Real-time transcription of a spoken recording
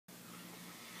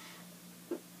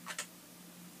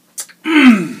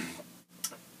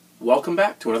Welcome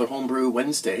back to another Homebrew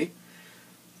Wednesday.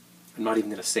 I'm not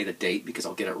even going to say the date because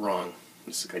I'll get it wrong,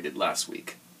 just like I did last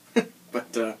week.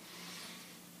 But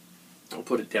I'll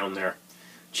put it down there.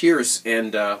 Cheers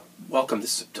and welcome.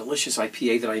 This is a delicious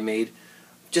IPA that I made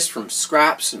just from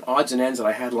scraps and odds and ends that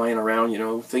I had lying around, you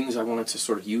know, things I wanted to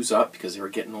sort of use up because they were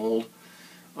getting old.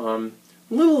 A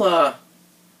little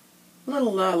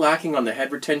lacking on the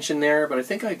head retention there, but I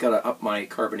think I got to up my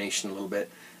carbonation a little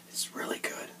bit. It's really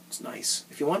good. It's nice.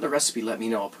 If you want the recipe, let me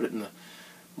know. I'll put it in the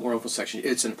more info section.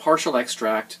 It's in partial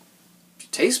extract.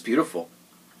 It tastes beautiful.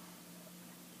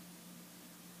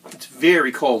 It's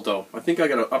very cold though. I think I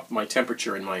got to up my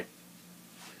temperature in my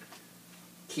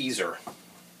keezer.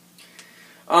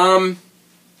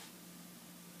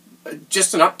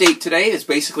 Just an update today is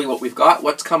basically what we've got.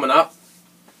 What's coming up?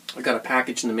 I got a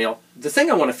package in the mail. The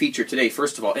thing I want to feature today,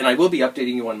 first of all, and I will be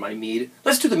updating you on my Mead.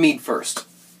 Let's do the Mead first.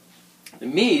 The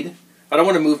Mead, I don't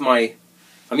want to move my...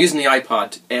 I'm using the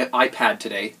iPad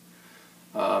today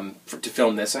to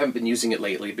film this. I haven't been using it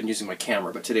lately. I've been using my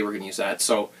camera, but today we're going to use that.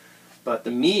 But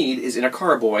the Mead is in a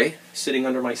carboy sitting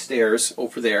under my stairs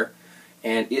over there,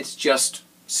 and it's just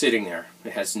sitting there.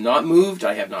 It has not moved.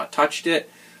 I have not touched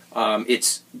it.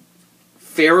 It's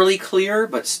fairly clear,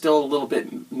 but still a little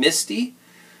bit misty.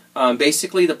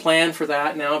 Basically, the plan for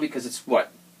that now, because it's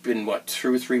been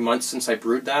 2 or 3 months since I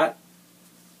brewed that.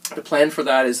 The plan for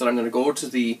that is that I'm going to go to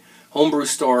the homebrew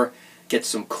store, get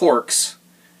some corks,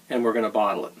 and we're going to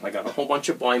bottle it. I got a whole bunch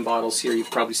of wine bottles here.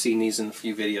 You've probably seen these in a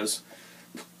few videos.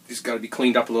 These got to be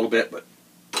cleaned up a little bit, but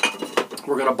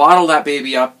we're going to bottle that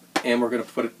baby up, and we're going to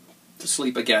put it to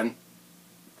sleep again,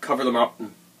 cover them up,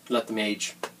 and let them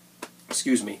age.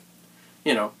 Excuse me.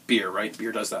 You know, beer, right?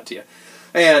 Beer does that to you.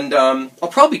 And I'll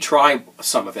probably try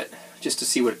some of it just to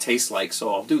see what it tastes like.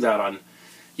 So I'll do that on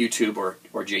YouTube or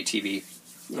JTV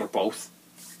or both.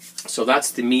 So that's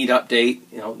the Mead update.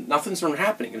 You know, nothing's been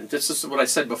happening. This is what I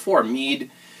said before. Mead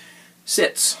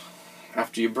sits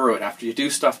after you brew it. After you do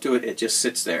stuff to it, it just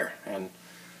sits there. And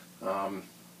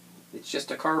it's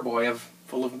just a carboy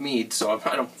full of mead. So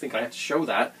I don't think I have to show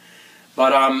that.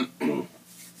 But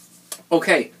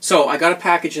okay, so I got a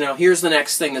package now. Here's the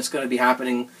next thing that's going to be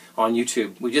happening on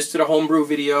YouTube. We just did a homebrew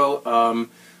video.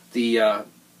 The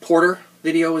porter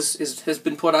video has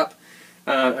been put up.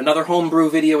 Another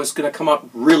homebrew video is going to come up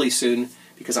really soon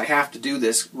because I have to do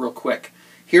this real quick.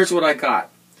 Here's what I got.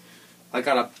 I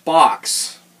got a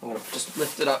box. I'm going to just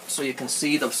lift it up so you can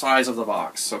see the size of the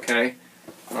box, okay?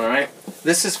 Alright?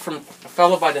 This is from a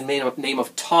fellow by the name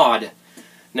of Todd.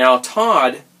 Now,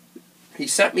 Todd, he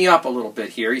set me up a little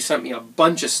bit here. He sent me a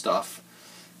bunch of stuff.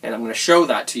 And I'm going to show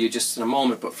that to you just in a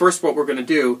moment. But first what we're going to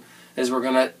do is we're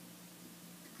going to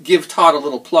give Todd a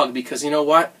little plug because you know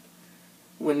what?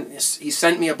 When he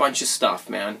sent me a bunch of stuff,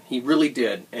 man. He really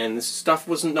did. And this stuff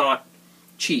was not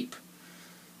cheap.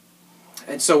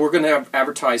 And so we're going to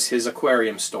advertise his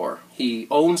aquarium store. He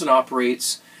owns and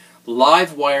operates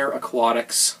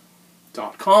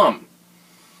livewireaquatics.com.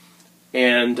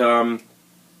 And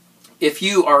if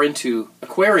you are into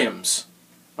aquariums,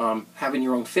 having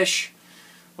your own fish,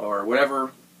 or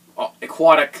whatever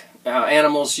aquatic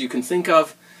animals you can think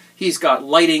of. He's got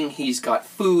lighting, he's got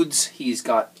foods, he's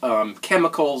got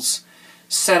chemicals,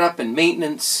 setup and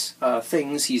maintenance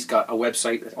things. He's got a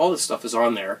website. All this stuff is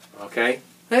on there. Okay.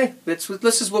 Hey, this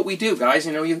is what we do, guys.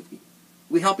 You know,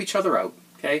 we help each other out.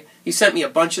 Okay. He sent me a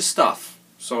bunch of stuff,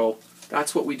 so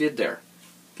that's what we did there.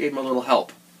 Gave him a little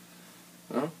help.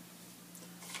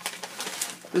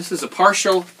 This is a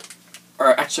partial, or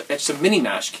actually, it's a mini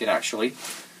mash kit actually.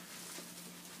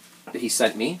 That he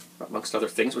sent me, amongst other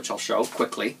things, which I'll show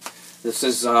quickly. This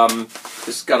is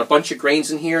this got a bunch of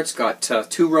grains in here. It's got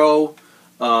 2-row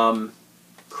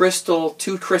crystal,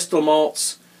 2 crystal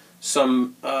malts,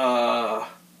 some I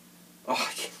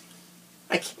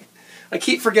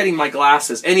keep forgetting my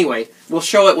glasses. Anyway, we'll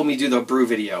show it when we do the brew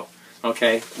video.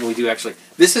 Okay, when we do actually.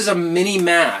 This is a mini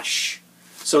mash,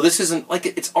 so this isn't like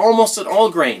it's almost an all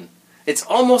grain. It's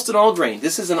almost an all grain.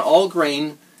 This is an all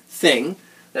grain thing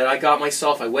that I got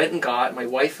myself. I went and got. My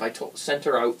wife, sent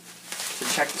her out to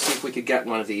check to see if we could get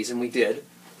one of these, and we did.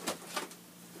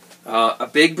 A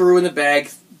big brew in the bag,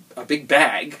 a big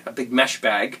mesh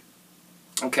bag,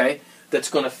 okay, that's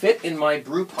going to fit in my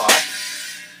brew pot.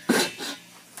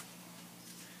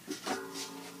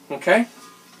 Okay,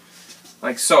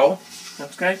 like so.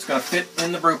 Okay, it's going to fit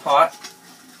in the brew pot.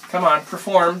 Come on,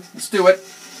 perform. Let's do it.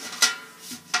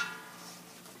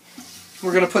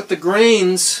 We're going to put the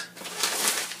grains.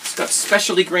 It's got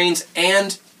specialty grains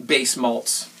and base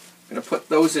malts. I'm going to put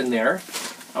those in there.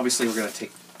 Obviously, we're going to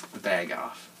take the bag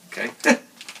off. Okay?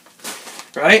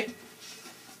 Right?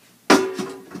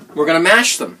 We're going to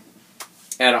mash them.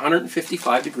 at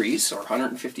 155 degrees or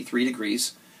 153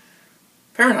 degrees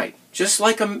Fahrenheit, just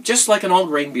like an all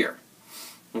grain beer.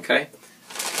 Okay,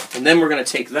 and then we're going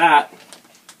to take that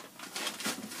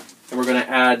and we're going to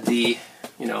add the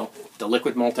the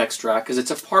liquid malt extract, because it's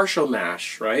a partial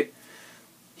mash, right?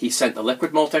 He sent the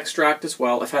liquid malt extract as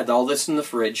well. I've had all this in the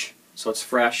fridge, so it's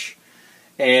fresh.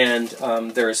 And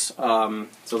so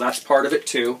that's part of it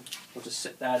too. We'll just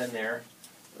sit that in there,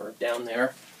 or down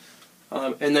there.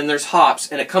 And then there's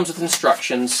hops, and it comes with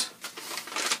instructions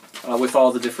with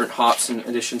all the different hops and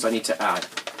additions I need to add,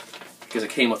 because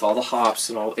it came with all the hops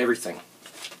and everything.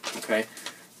 Okay,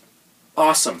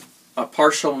 awesome. A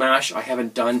partial mash I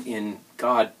haven't done in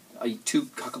a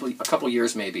couple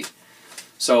years maybe.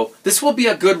 So this will be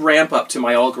a good ramp up to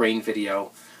my all grain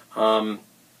video. And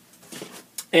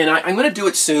I'm going to do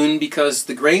it soon because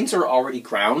the grains are already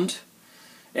ground.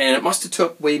 And it must have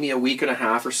took maybe a week and a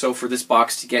half or so for this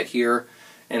box to get here.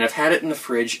 And I've had it in the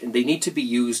fridge, and they need to be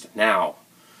used now.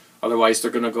 Otherwise,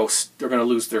 they're going to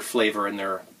lose their flavor and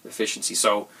their efficiency.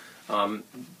 So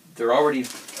they're already,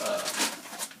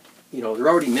 they're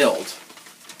already milled.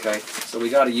 Okay, so we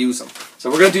got to use them. So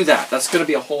we're going to do that. That's going to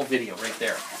be a whole video right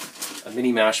there, a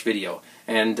mini mash video.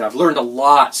 And I've learned a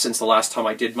lot since the last time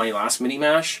I did my last mini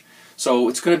mash. So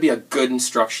it's going to be a good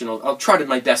instructional. I'll try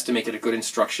my best to make it a good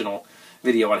instructional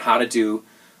video on how to do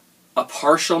a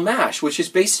partial mash, which is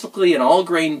basically an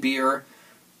all-grain beer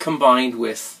combined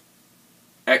with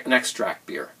an extract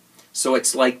beer. So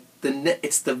it's like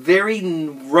it's the very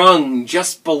rung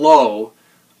just below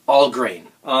all grain.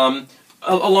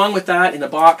 Along with that, in the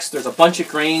box, there's a bunch of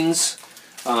grains,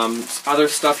 other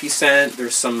stuff he sent.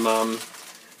 There's some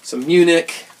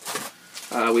Munich.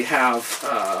 We have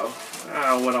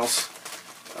what else?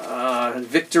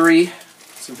 Victory,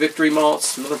 some Victory malts,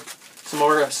 some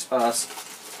more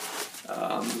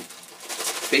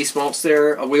base malts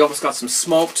there. We also got some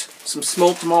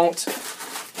smoked malt,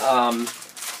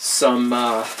 some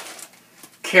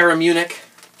Cara Munich.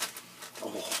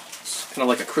 Oh, it's kind of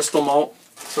like a crystal malt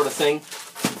sort of thing.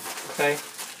 Okay.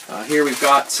 Here we've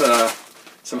got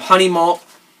some honey malt.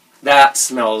 That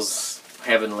smells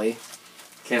heavenly.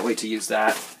 Can't wait to use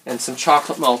that. And some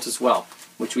chocolate malt as well,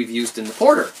 which we've used in the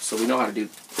porter, so we know how to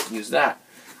use that.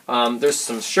 There's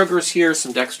some sugars here,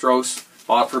 some dextrose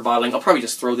for bottling. I'll probably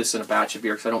just throw this in a batch of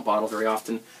beer because I don't bottle very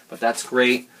often, but that's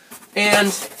great. And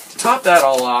to top that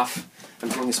all off, I'm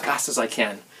going as fast as I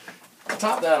can. To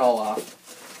top that all off,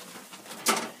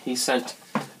 he sent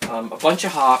a bunch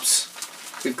of hops.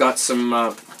 We've got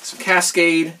some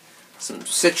Cascade, some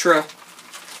Citra,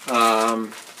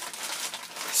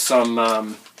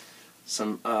 some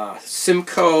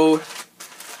Simcoe,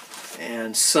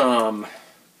 and some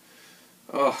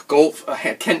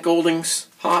Kent Goldings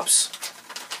hops.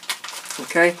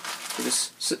 Okay, we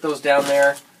just sit those down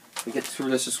there. We get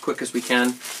through this as quick as we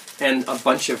can, and a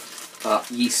bunch of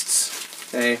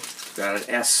yeasts. Okay, we've got an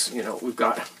S. We've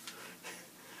got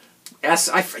S.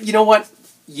 You know what?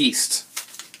 Yeast.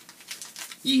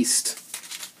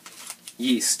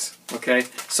 Okay,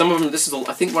 some of them.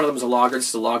 I think one of them is a lager. This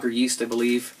is a lager yeast, I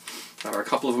believe. Or a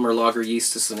couple of them are lager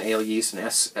yeast. This is an ale yeast, an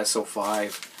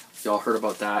SO5. Y'all heard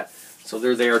about that. So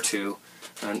they're there too.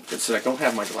 And so I don't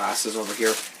have my glasses over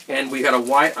here. And we got a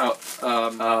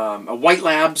White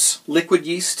Labs liquid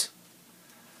yeast.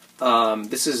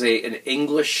 This is an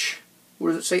English, what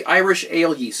does it say? Irish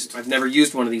ale yeast. I've never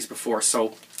used one of these before,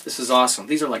 so this is awesome.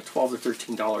 These are like $12 or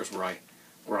 $13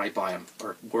 where I buy them,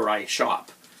 or where I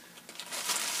shop.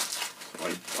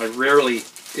 I rarely,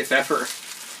 if ever,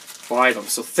 buy them.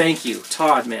 So thank you,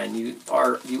 Todd, man. You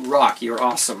rock. You're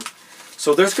awesome.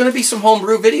 So there's going to be some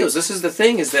homebrew videos. This is the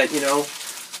thing, is that,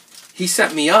 he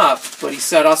set me up, but he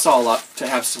set us all up to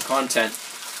have some content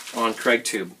on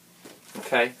CraigTube.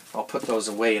 Okay? I'll put those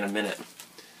away in a minute.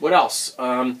 What else?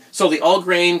 So the all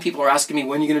grain, people are asking me,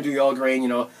 when are you going to do the all grain?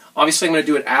 Obviously I'm going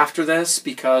to do it after this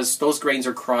because those grains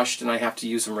are crushed and I have to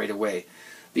use them right away.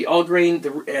 The all grain,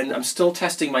 and I'm still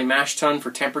testing my mash tun for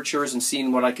temperatures and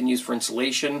seeing what I can use for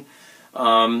insulation.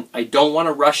 I don't want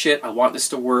to rush it. I want this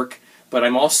to work. But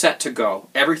I'm all set to go.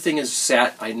 Everything is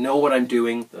set. I know what I'm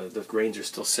doing. The grains are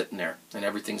still sitting there, and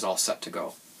everything's all set to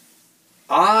go.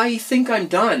 I think I'm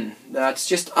done. That's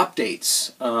just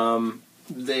updates.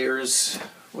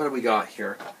 What do we got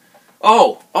here?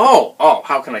 Oh,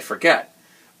 how can I forget?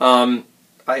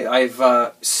 I've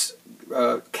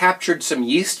captured some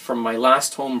yeast from my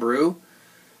last home brew.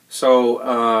 So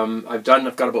I've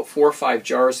got about 4 or 5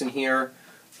 jars in here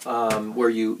where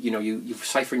you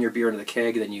siphon your beer into the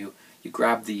keg, then you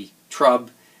grab the trub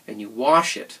and you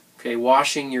wash it. Okay,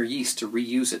 washing your yeast to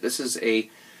reuse it. This is an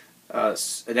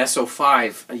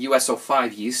SO5, a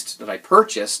USO5 yeast that I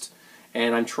purchased,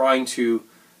 and I'm trying to,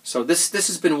 so this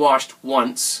has been washed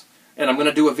once, and I'm going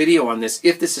to do a video on this.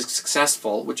 If this is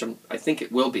successful, which I think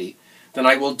it will be, then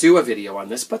I will do a video on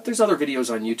this, but there's other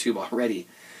videos on YouTube already.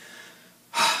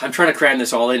 I'm trying to cram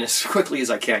this all in as quickly as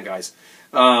I can, guys.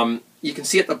 You can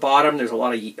see at the bottom there's a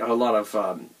lot of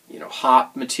you know,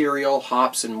 hop material,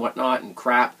 hops and whatnot and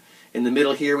crap. In the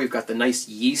middle here we've got the nice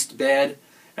yeast bed,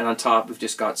 and on top we've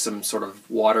just got some sort of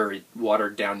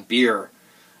watered down beer.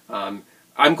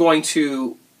 I'm going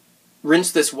to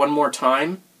rinse this one more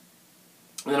time,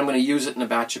 and then I'm going to use it in a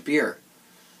batch of beer.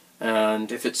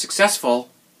 And if it's successful,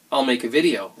 I'll make a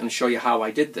video and show you how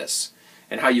I did this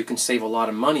and how you can save a lot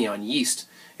of money on yeast.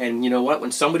 And you know what?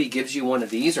 When somebody gives you one of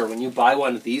these, or when you buy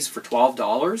one of these for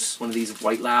 $12, one of these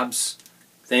White Labs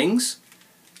things,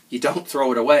 you don't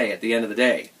throw it away at the end of the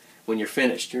day when you're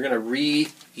finished. You're going to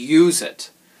reuse it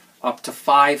up to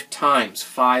 5 times,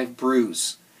 5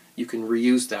 brews. You can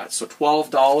reuse that. So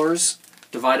 $12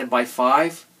 divided by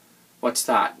 5, what's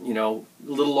that? You know,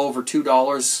 a little over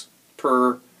 $2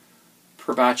 per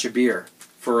batch of beer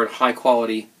for a high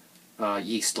quality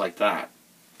yeast like that.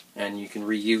 And you can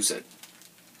reuse it.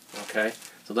 Okay?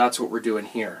 So that's what we're doing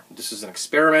here. This is an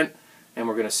experiment, and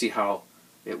we're going to see how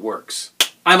it works.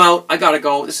 I'm out. I gotta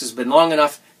go. This has been long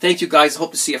enough. Thank you, guys.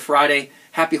 Hope to see you Friday.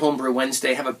 Happy Homebrew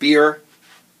Wednesday. Have a beer.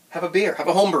 Have a beer. Have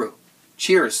a homebrew.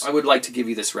 Cheers. I would like to give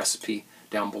you this recipe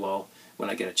down below when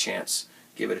I get a chance.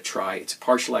 Give it a try. It's a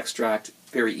partial extract,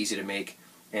 very easy to make,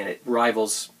 and it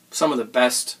rivals some of the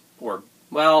best, or,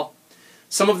 well,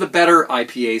 some of the better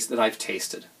IPAs that I've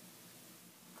tasted.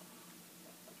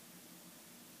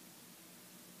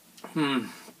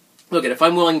 Look, if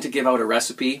I'm willing to give out a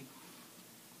recipe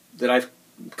that I've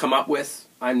come up with,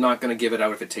 I'm not going to give it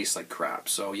out if it tastes like crap.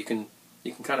 So you can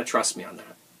kind of trust me on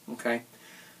that. Okay?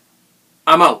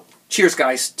 I'm out. Cheers,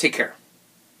 guys. Take care.